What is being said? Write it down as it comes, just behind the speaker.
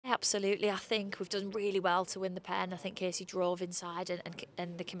Absolutely. I think we've done really well to win the pen. I think Casey drove inside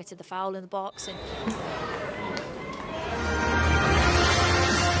and they committed the foul in the box. And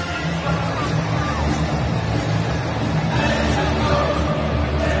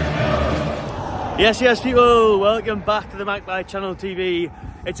Yes, people, welcome back to the Matchday channel TV.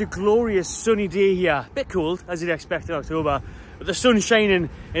 It's a glorious sunny day here. A bit cold, as you'd expect in October, but the sun's shining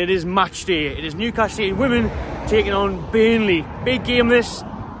and it is match day. It is Newcastle United women taking on Burnley. Big game this.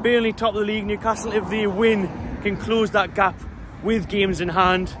 Burnley top of the league. Newcastle, if they win, can close that gap with games in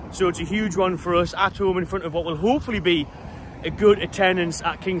hand. So it's a huge one for us at home in front of what will hopefully be a good attendance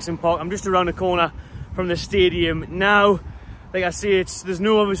at Kingston Park. I'm just around the corner from the stadium now. Like I say, there's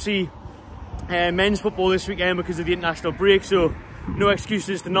no obviously men's football this weekend because of the international break, so no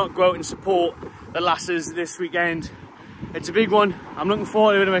excuses to not go out and support the lasses this weekend. It's a big one. I'm looking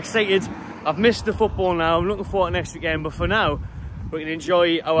forward to it. I'm excited. I've missed the football now. I'm looking forward to next weekend, but for now we can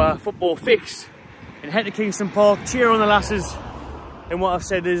enjoy our football fix and head to Kingston Park, cheer on the lasses. And what I've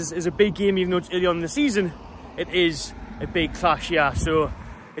said is a big game, even though it's early on in the season. It is a big clash here, so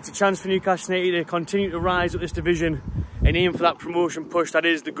it's a chance for Newcastle United to continue to rise up this division and aim for that promotion push. That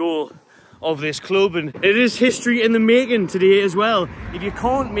is the goal of this club, and it is history in the making today as well. If you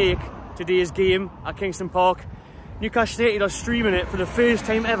can't make today's game at Kingston Park, Newcastle United are streaming it for the first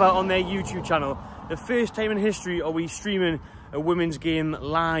time ever on their YouTube channel. The first time in history are we streaming a women's game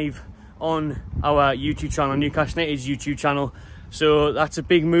live on our YouTube channel, Newcastle United's YouTube channel. So that's a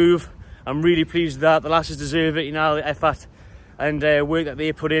big move. I'm really pleased with that. The lasses deserve it, you know, the effort and work that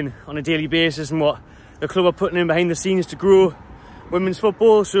they put in on a daily basis and what the club are putting in behind the scenes to grow women's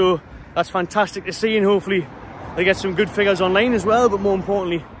football. So that's fantastic to see, and hopefully they get some good figures online as well, but more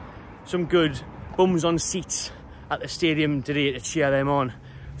importantly, some good bums on seats at the stadium today to cheer them on.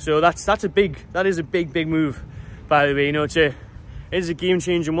 So that is a big move, by the way. You know, it is a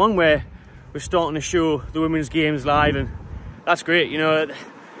game-changing one where we're starting to show the women's games live, and that's great. You know,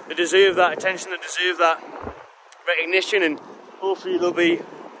 they deserve that attention, they deserve that recognition, and hopefully there'll be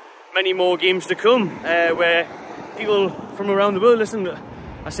many more games to come where people from around the world listen.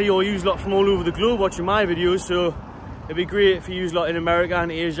 I see all you lot from all over the globe watching my videos, so it'd be great for you lot in America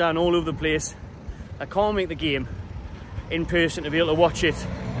and Asia and all over the place that can't make the game in person to be able to watch it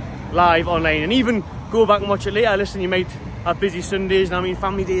live online and even go back and watch it later. Listen, you might have busy Sundays, and I mean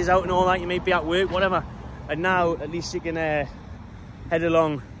family days out and all that, you might be at work, whatever, and now at least you can head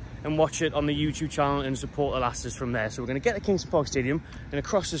along and watch it on the YouTube channel and support the lasses from there. So we're going to get to Kingston Park Stadium and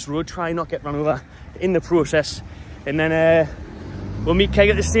across this road, try not get run over in the process, and then we'll meet Keg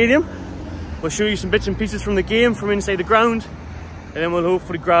at the stadium. We'll show you some bits and pieces from the game from inside the ground, and then we'll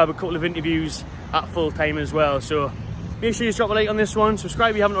hopefully grab a couple of interviews at full time as well. So make sure you drop a like on this one,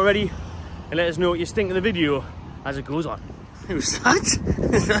 subscribe if you haven't already, and let us know what you think of the video as it goes on. Who's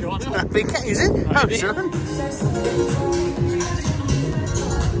that? Big Keg, is it? Oh, sure.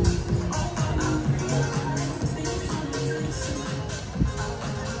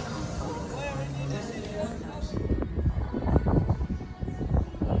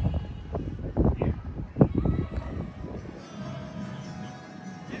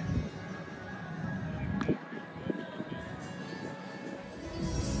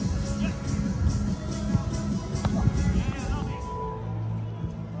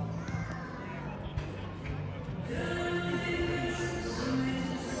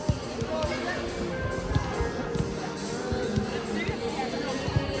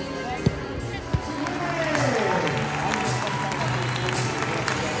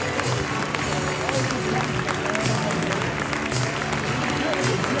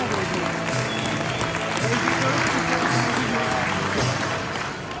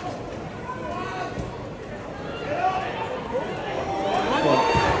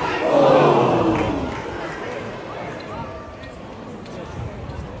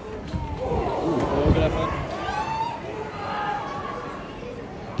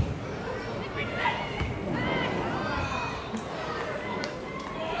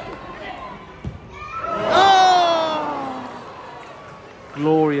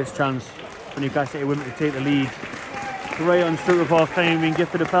 Glorious chance for Newcastle United women to take the lead. Right on stroke of half time, being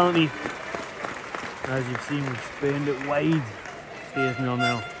gifted a penalty. As you've seen, we've spurned it wide. Stays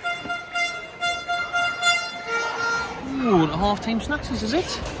 0-0. Ooh, the half time snacks, is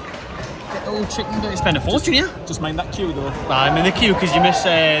it? Get old chicken, don't you spend a fortune, yeah? Just mind that queue though. I'm in the queue because you miss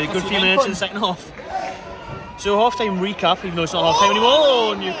a good few minutes in the second half. So half-time recap, even though it's not half-time anymore.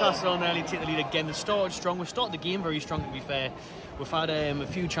 Oh, Newcastle nearly take the lead again. They started strong. We started the game very strong, to be fair. We've had a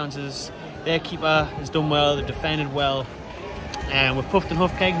few chances. Their keeper has done well. They've defended well. And we've puffed and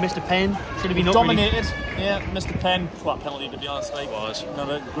huffed keg, Mr. Penn. Should have been up dominated. Really. Yeah, Mr. Penn. What a penalty, to be honest. Like, was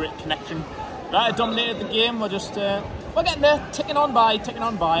another great connection. Right, dominated the game. We're just we're getting there, ticking on by.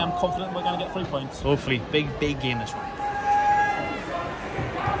 I'm confident we're going to get 3 points. Hopefully, big game this one.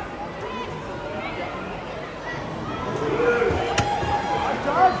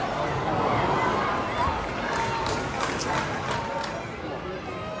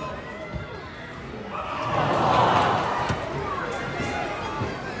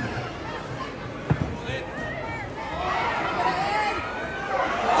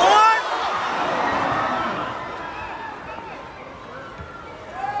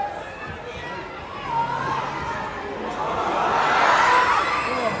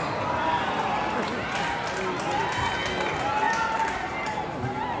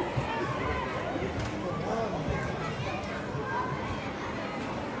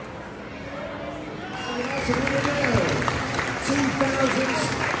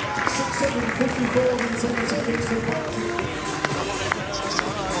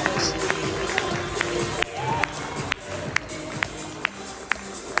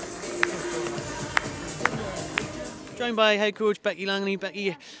 Joined by head coach Becky Langley.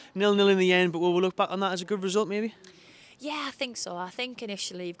 Becky, 0-0 in the end, but will we look back on that as a good result maybe? Yeah, I think so. I think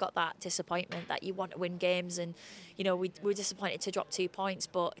initially you've got that disappointment that you want to win games, and you know we were disappointed to drop 2 points,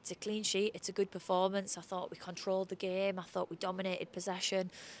 but it's a clean sheet, it's a good performance. I thought we controlled the game, I thought we dominated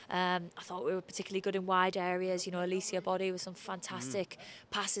possession, I thought we were particularly good in wide areas. You know, Alicia Body with some fantastic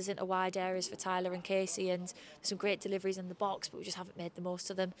passes into wide areas for Tyler and Casey, and some great deliveries in the box, but we just haven't made the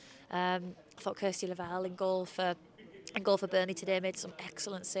most of them. I thought Kirsty Lavelle in goal for Burnley today made some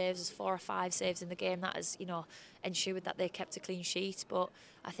excellent saves. There's 4 or 5 saves in the game. That has, you know, ensured that they kept a clean sheet. But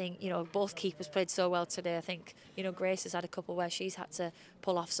I think, you know, both keepers played so well today. I think, you know, Grace has had a couple where she's had to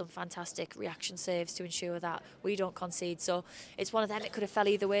pull off some fantastic reaction saves to ensure that we don't concede. So it's one of them. It could have fell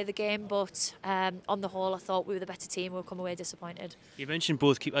either way, the game. But on the whole, I thought we were the better team. We'll come away disappointed. You mentioned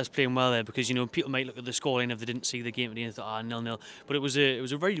both keepers playing well there, because, you know, people might look at the scoreline if they didn't see the game at the end and thought, 0-0. But it was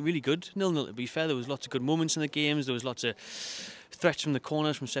a really good 0-0, to be fair. There was lots of good moments in the games. There was lots of threats from the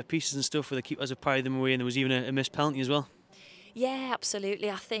corners, from set pieces and stuff, where the keepers have parried them away, and there was even a missed penalty as well. Yeah, absolutely.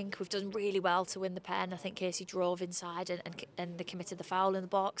 I think we've done really well to win the pen. I think Casey drove inside and they committed the foul in the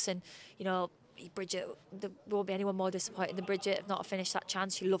box. And, you know, Bridget, there won't be anyone more disappointed than Bridget if not finished that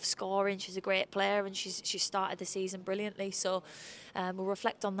chance. She loves scoring. She's a great player, and she started the season brilliantly. So we'll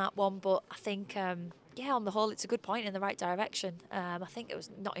reflect on that one. But I think, yeah, on the whole, it's a good point in the right direction. I think it was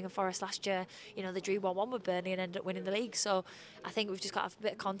Nottingham Forest last year. You know, they drew 1-1 with Burnley and ended up winning the league. So I think we've just got to have a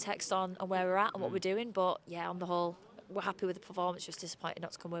bit of context on where we're at and what we're doing. But yeah, on the whole, we're happy with the performance, just disappointed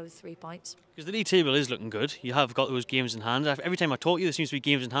not to come away with 3 points. Because the league table is looking good. You have got those games in hand. Every time I talk to you, there seems to be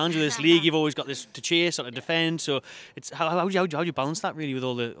games in hand with this league. You've always got this to chase or to defend. So it's how do you balance that really with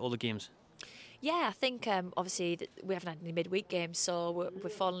all the games? Yeah, I think obviously we haven't had any midweek games, so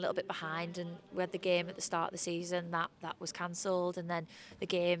we've fallen a little bit behind. And we had the game at the start of the season that was cancelled, and then the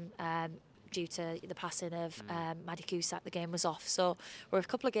game due to the passing of Maddie Cusack, the game was off. So we're a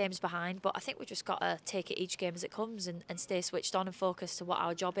couple of games behind, but I think we've just got to take it each game as it comes and stay switched on and focused to what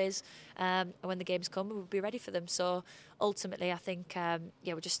our job is. And when the games come, we'll be ready for them. So ultimately, I think yeah,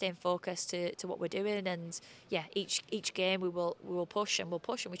 we're just staying focused to what we're doing, and yeah, each game we will push and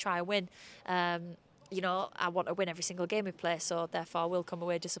we try and win. You know, I want to win every single game we play, so therefore we'll come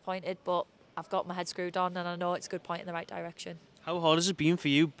away disappointed, but I've got my head screwed on and I know it's a good point in the right direction. How hard has it been for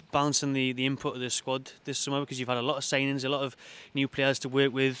you balancing the input of the squad this summer, because you've had a lot of signings, a lot of new players to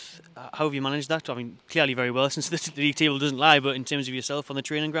work with? How have you managed that? I mean, clearly very well, since the league table doesn't lie, but in terms of yourself on the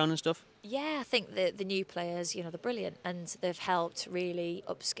training ground and stuff? Yeah, I think the new players, you know, they're brilliant, and they've helped really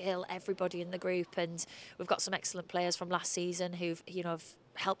upskill everybody in the group. And we've got some excellent players from last season who've, you know,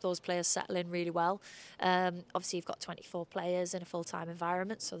 help those players settle in really well. Obviously, you've got 24 players in a full-time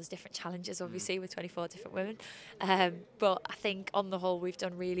environment, so there's different challenges, obviously, with 24 different women. But I think, on the whole, we've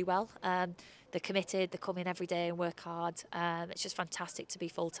done really well. They're committed, they come in every day and work hard. It's just fantastic to be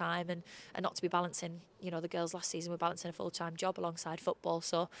full-time and not to be balancing, you know, the girls last season were balancing a full-time job alongside football.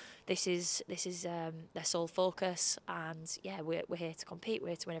 So this is their sole focus, and yeah, we're here to compete, we're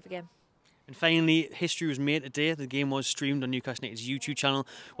here to win every game. And finally, history was made today. The game was streamed on Newcastle United's YouTube channel.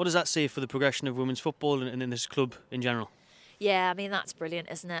 What does that say for the progression of women's football and in this club in general? Yeah, I mean, that's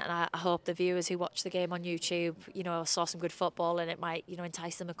brilliant, isn't it? And I hope the viewers who watch the game on YouTube, you know, saw some good football, and it might, you know,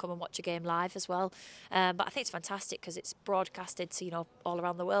 entice them to come and watch a game live as well. But I think it's fantastic because it's broadcasted to, you know, all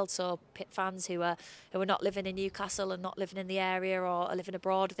around the world. So fans who are not living in Newcastle and not living in the area or are living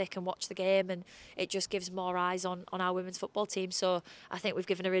abroad, they can watch the game, and it just gives more eyes on our women's football team. So I think we've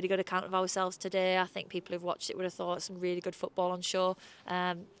given a really good account of ourselves today. I think people who've watched it would have thought some really good football on show.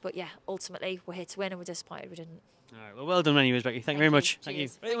 But yeah, ultimately we're here to win, and we're disappointed we didn't. All right, well done anyways, Becky. Thank you very much. Thank you.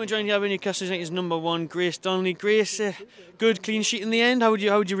 Right, we're joined here by Newcastle United's #1, Grace Donnelly. Grace, good clean sheet in the end. How would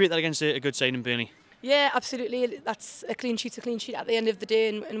you rate that against a good side in Burnley? Yeah, absolutely. That's a clean sheet's a clean sheet at the end of the day,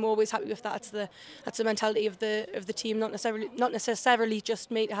 and we're always happy with that. That's the mentality of the team. Not necessarily just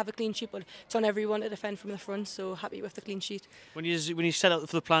me to have a clean sheet, but it's on everyone to defend from the front. So happy with the clean sheet. When you set out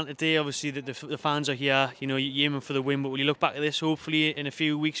for the plan today, obviously the fans are here. You know, you're aiming for the win. But will you look back at this hopefully in a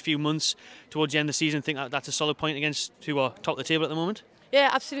few weeks, few months towards the end of the season? Think that's a solid point against who are top of the table at the moment? Yeah,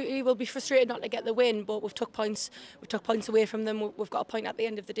 absolutely. We'll be frustrated not to get the win, but we've took points away from them. We've got a point at the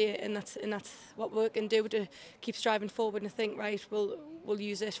end of the day, and that's what we can do to keep striving forward and think, right, we'll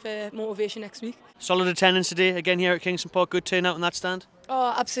use it for motivation next week. Solid attendance today again here at Kingston Park. Good turnout on that stand.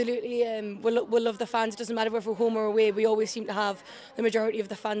 Oh, absolutely. We'll love the fans. It doesn't matter if we're home or away. We always seem to have the majority of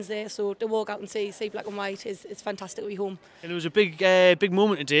the fans there. So to walk out and see black and white is fantastic to be home. And it was a big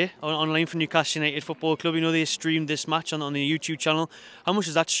moment today online for Newcastle United Football Club. You know, they streamed this match on the YouTube channel. How much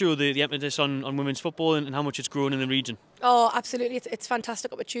does that show the emphasis on women's football and how much it's grown in the region? Oh, absolutely. It's a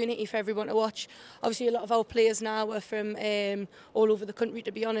fantastic opportunity for everyone to watch. Obviously, a lot of our players now are from all over the country,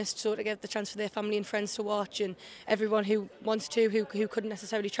 to be honest, so to get the chance for their family and friends to watch, and everyone who wants to, who couldn't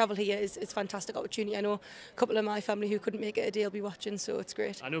necessarily travel here, is a fantastic opportunity. I know a couple of my family who couldn't make it a day will be watching, so it's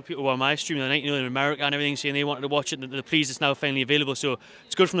great. I know people were on my stream the night, you know, in America and everything, saying they wanted to watch it, and they're pleased it's now finally available, so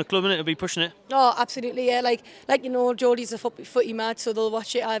it's good from the club, and it'll be pushing it. Oh, absolutely, yeah. Like you know, Jodie's a footy mad, so they'll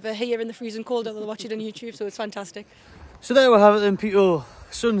watch it either here in the freezing cold or they'll watch it on YouTube, so it's fantastic. So there we have it then, people.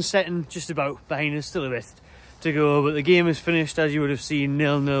 Sun's setting just about behind us, still a bit to go, but the game is finished, as you would have seen,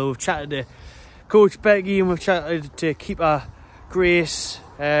 0-0. We've chatted to Coach Becky and we've chatted to keeper Grace.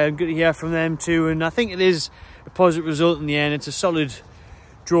 Good to hear from them too, and I think it is a positive result in the end. It's a solid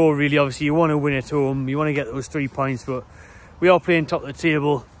draw, really. Obviously, you want to win at home, you want to get those 3 points, but we are playing top of the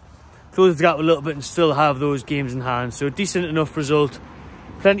table, close the gap a little bit and still have those games in hand. So decent enough result.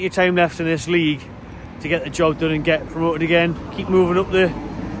 Plenty of time left in this league to get the job done and get promoted again, keep moving up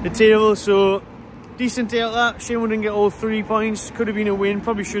the table. So decent day out that. Shame we didn't get all 3 points. Could have been a win,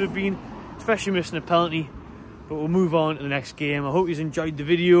 probably should have been, especially missing a penalty. But we'll move on to the next game. I hope you enjoyed the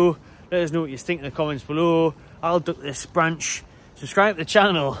video. Let us know what you think in the comments below. I'll duck this branch, subscribe to the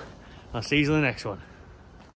channel. I'll see you in the next one.